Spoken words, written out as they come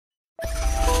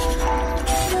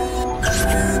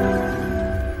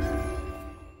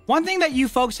One thing that you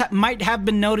folks might have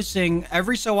been noticing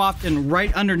every so often,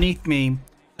 right underneath me,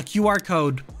 a QR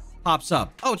code pops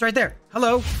up. Oh, it's right there.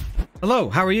 Hello. Hello,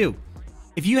 how are you?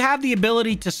 If you have the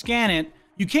ability to scan it,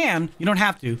 you can. You don't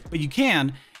have to, but you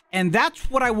can. And that's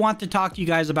what I want to talk to you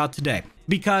guys about today.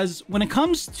 Because when it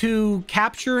comes to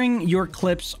capturing your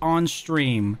clips on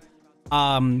stream,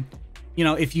 you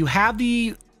know, if you have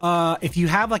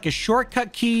like a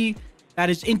shortcut key that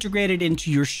is integrated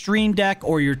into your Stream Deck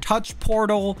or your touch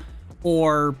portal,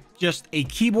 or just a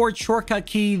keyboard shortcut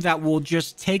key that will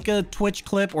just take a Twitch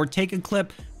clip or take a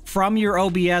clip from your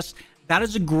OBS, that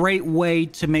is a great way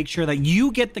to make sure that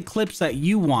you get the clips that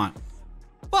you want.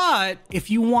 But if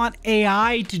you want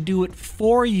AI to do it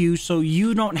for you so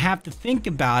you don't have to think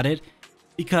about it,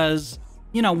 because,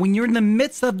 you know, when you're in the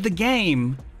midst of the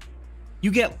game,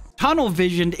 you get tunnel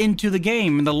visioned into the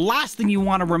game, and the last thing you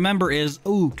want to remember is,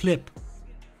 ooh, clip.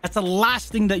 That's the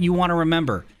last thing that you want to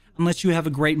remember, unless you have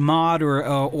a great mod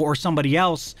or somebody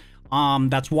else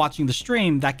that's watching the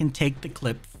stream that can take the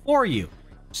clip for you.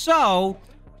 So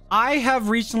I have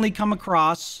recently come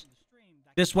across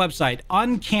this website,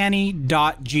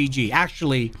 uncanny.gg.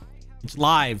 Actually, it's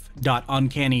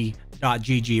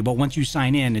live.uncanny.gg, but once you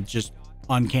sign in, it's just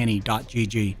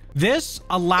uncanny.gg. This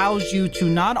allows you to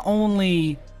not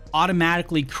only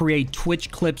automatically create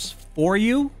Twitch clips for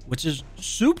you, which is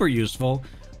super useful,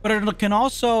 but it can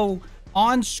also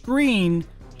on screen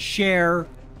share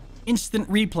instant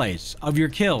replays of your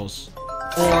kills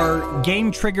or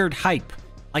game triggered hype.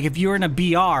 Like if you're in a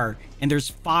BR and there's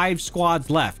 5 squads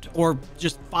left or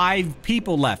just 5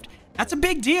 people left, that's a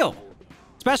big deal,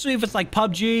 especially if it's like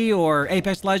PUBG or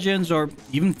Apex Legends or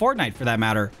even Fortnite for that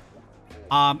matter.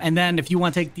 And then if you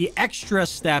want to take the extra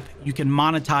step, you can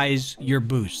monetize your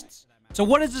boosts. So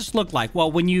what does this look like?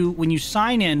 Well, when you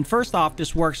sign in, first off,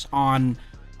 this works on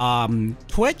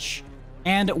Twitch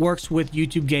and it works with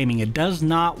YouTube Gaming. It does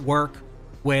not work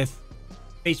with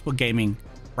Facebook Gaming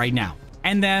right now.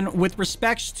 And then with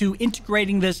respects to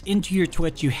integrating this into your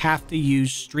Twitch, you have to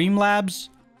use Streamlabs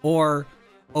or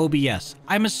OBS.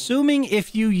 I'm assuming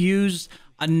if you use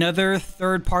another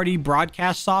third-party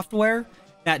broadcast software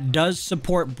that does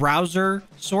support browser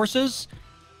sources,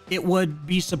 it would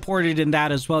be supported in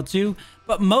that as well too.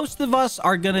 But most of us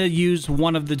are going to use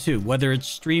one of the two, whether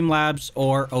it's Streamlabs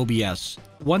or OBS.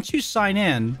 Once you sign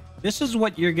in, this is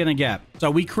what you're going to get.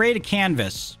 So we create a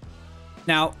canvas.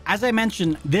 Now, as I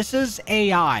mentioned, this is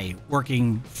AI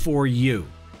working for you.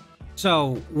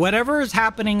 So whatever is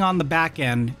happening on the back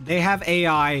end, they have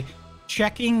AI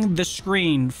checking the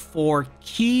screen for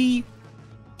key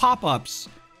pop-ups,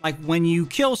 like when you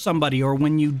kill somebody or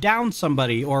when you down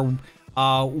somebody or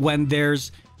when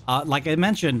there's, like I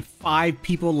mentioned, 5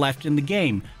 people left in the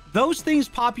game. Those things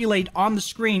populate on the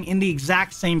screen in the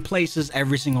exact same places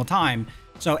every single time.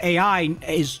 So AI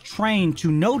is trained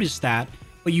to notice that.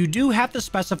 But you do have to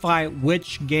specify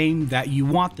which game that you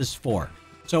want this for.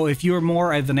 So if you're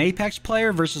more of an Apex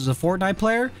player versus a Fortnite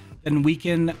player, then we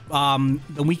can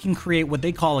create what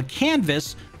they call a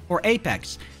canvas for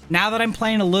Apex. Now that I'm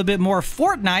playing a little bit more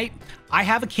Fortnite, I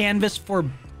have a canvas for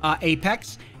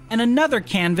Apex and another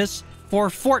canvas for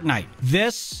Fortnite.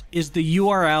 This is the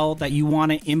URL that you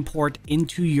want to import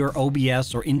into your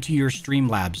OBS or into your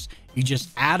Streamlabs. You just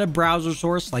add a browser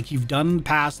source like you've done in the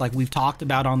past, like we've talked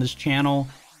about on this channel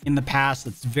in the past.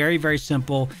 It's very, very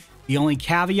simple. The only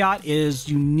caveat is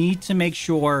you need to make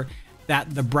sure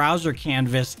that the browser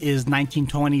canvas is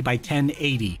 1920 by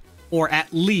 1080 or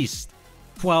at least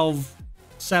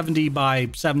 1270 by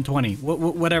 720,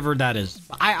 whatever that is.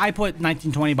 I put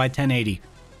 1920 by 1080.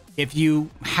 If you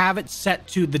have it set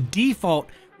to the default,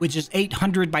 which is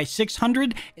 800 by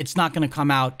 600, it's not going to come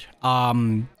out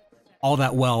all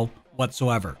that well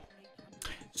whatsoever.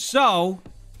 So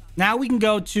now we can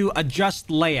go to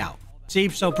adjust layout. See,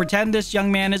 so pretend this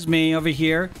young man is me over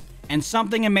here and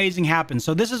something amazing happens.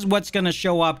 So this is what's going to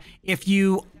show up if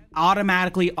you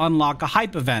automatically unlock a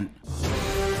hype event.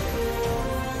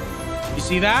 You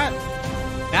see that?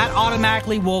 That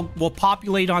automatically will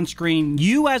populate on screen.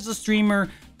 You as the streamer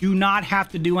do not have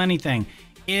to do anything.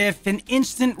 If an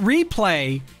instant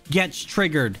replay gets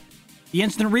triggered, the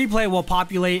instant replay will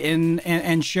populate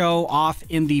and show off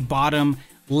in the bottom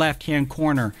left-hand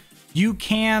corner. You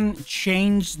can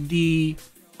change the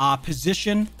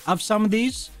position of some of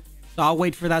these. So I'll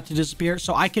wait for that to disappear.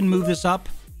 So I can move this up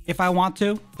if I want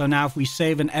to. So now if we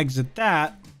save and exit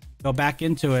that, go back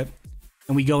into it,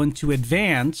 and we go into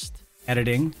advanced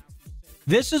editing,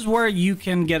 this is where you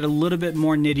can get a little bit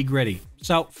more nitty-gritty.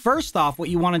 So first off, what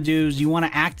you want to do is you want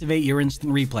to activate your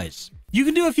instant replays. You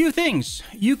can do a few things.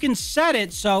 You can set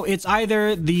it so it's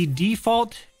either the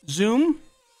default zoom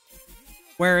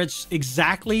where it's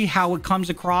exactly how it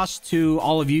comes across to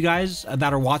all of you guys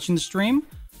that are watching the stream,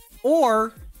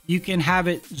 or you can have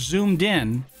it zoomed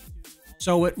in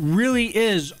so it really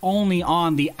is only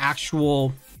on the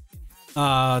actual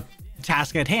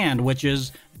task at hand, which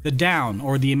is the down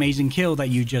or the amazing kill that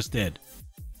you just did.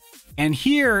 And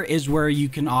here is where you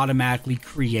can automatically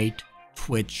create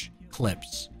Twitch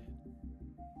clips.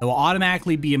 It will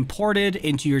automatically be imported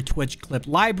into your Twitch clip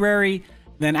library.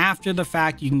 Then after the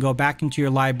fact, you can go back into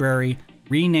your library,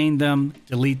 rename them,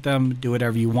 delete them, do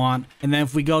whatever you want. And then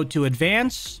if we go to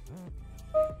advanced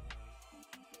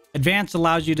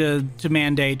allows you to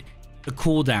mandate the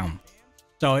cooldown.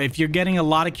 So if you're getting a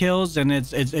lot of kills and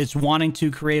it's wanting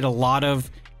to create a lot of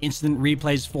instant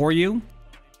replays for you,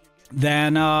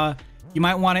 then you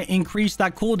might want to increase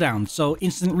that cooldown so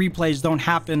instant replays don't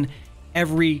happen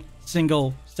every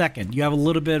single second. You have a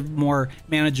little bit more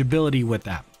manageability with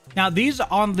that. Now, these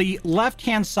on the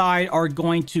left-hand side are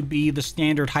going to be the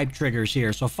standard hype triggers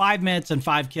here. So 5 minutes and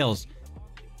 5 kills.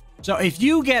 So if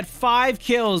you get 5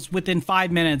 kills within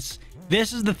 5 minutes,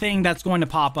 this is the thing that's going to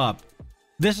pop up.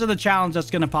 This is the challenge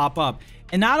that's going to pop up.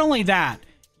 And not only that,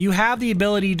 you have the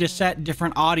ability to set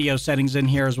different audio settings in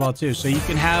here as well too. So you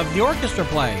can have the orchestra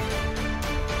play.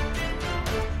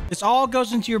 This all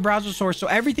goes into your browser source. So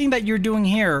everything that you're doing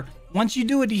here, once you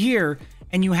do it here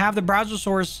and you have the browser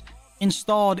source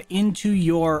installed into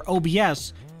your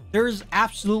OBS, there's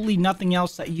absolutely nothing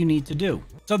else that you need to do.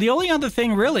 So the only other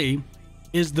thing really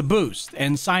is the boost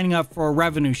and signing up for a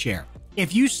revenue share.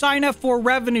 If you sign up for a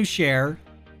revenue share,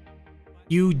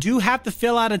 you do have to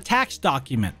fill out a tax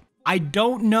document. I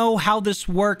don't know how this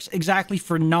works exactly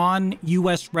for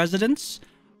non-US residents.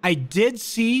 I did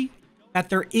see that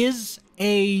there is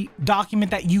a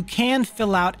document that you can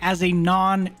fill out as a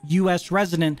non-US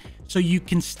resident, so you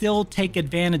can still take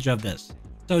advantage of this.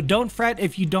 So don't fret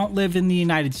if you don't live in the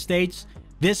United States.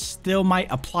 This still might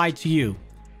apply to you.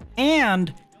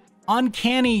 And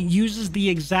Uncanny uses the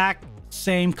exact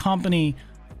same company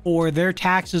for their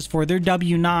taxes for their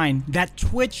W-9 that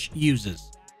Twitch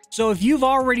uses. So if you've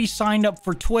already signed up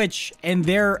for Twitch and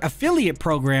their affiliate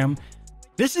program,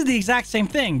 this is the exact same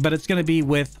thing, but it's going to be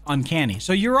with Uncanny.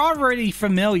 So you're already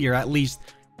familiar, at least,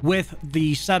 with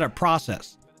the setup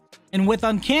process. And with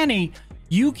Uncanny,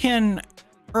 you can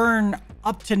earn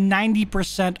up to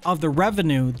 90% of the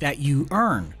revenue that you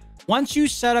earn. Once you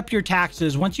set up your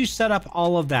taxes, once you set up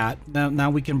all of that, now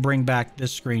we can bring back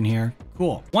this screen here.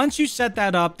 Cool. Once you set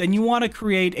that up, then you want to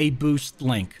create a boost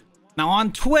link. Now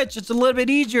on Twitch, it's a little bit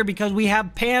easier because we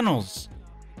have panels.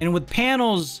 And with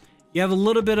panels, you have a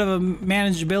little bit of a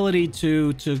manageability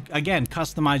to again,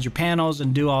 customize your panels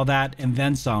and do all that and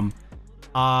then some.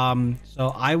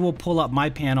 So I will pull up my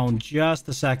panel in just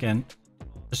a second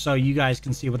so you guys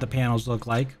can see what the panels look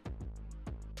like.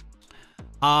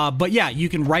 But yeah, you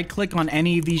can right click on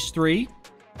any of these three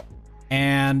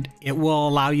and it will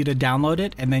allow you to download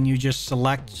it. And then you just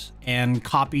select and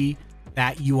copy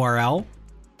that URL.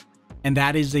 And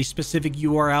that is a specific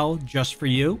URL just for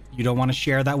you. You don't want to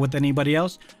share that with anybody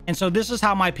else. And so this is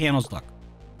how my panels look.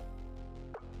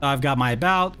 So I've got my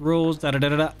about, rules,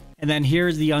 and then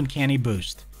here's the Uncanny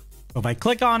Boost. So if I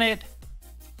click on it,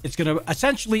 it's going to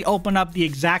essentially open up the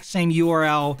exact same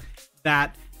URL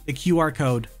that the QR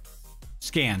code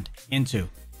scanned into.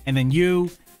 And then you,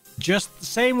 just the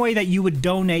same way that you would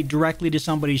donate directly to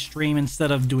somebody's stream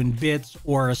instead of doing bits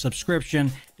or a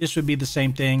subscription, this would be the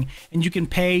same thing. And you can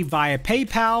pay via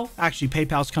PayPal. Actually,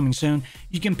 PayPal's coming soon.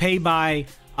 You can pay by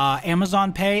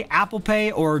Amazon Pay, Apple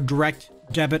Pay, or direct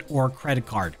debit or credit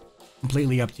card.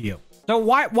 Completely up to you. So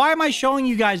why am I showing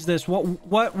you guys this?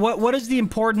 What is the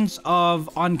importance of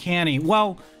Uncanny?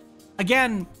 Well,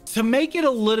 again, to make it a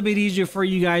little bit easier for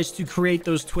you guys to create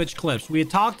those Twitch clips, we had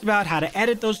talked about how to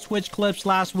edit those Twitch clips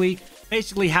last week,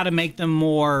 basically how to make them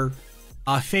more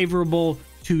favorable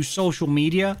to social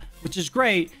media, which is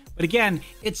great. But again,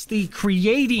 it's the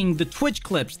creating the Twitch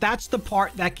clips. That's the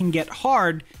part that can get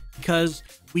hard because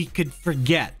we could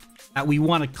forget that we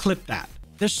want to clip that.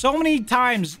 There's so many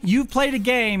times you've played a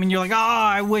game and you're like, oh,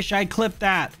 I wish I clipped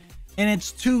that. And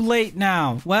it's too late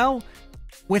now. Well,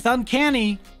 with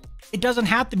Uncanny, it doesn't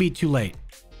have to be too late.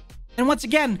 And once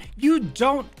again, you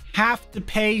don't have to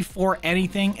pay for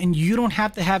anything and you don't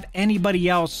have to have anybody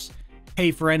else pay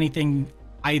for anything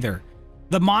either.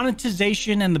 The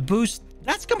monetization and the boost,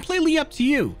 that's completely up to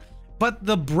you. But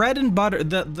the bread and butter,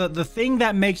 the thing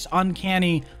that makes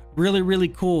Uncanny really, really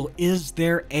cool is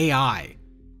their AI.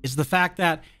 Is the fact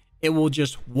that it will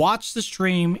just watch the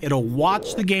stream. It'll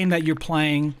watch the game that you're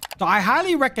playing. So I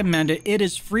highly recommend it. It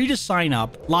is free to sign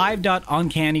up.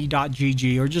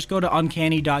 live.uncanny.gg or just go to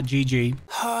uncanny.gg.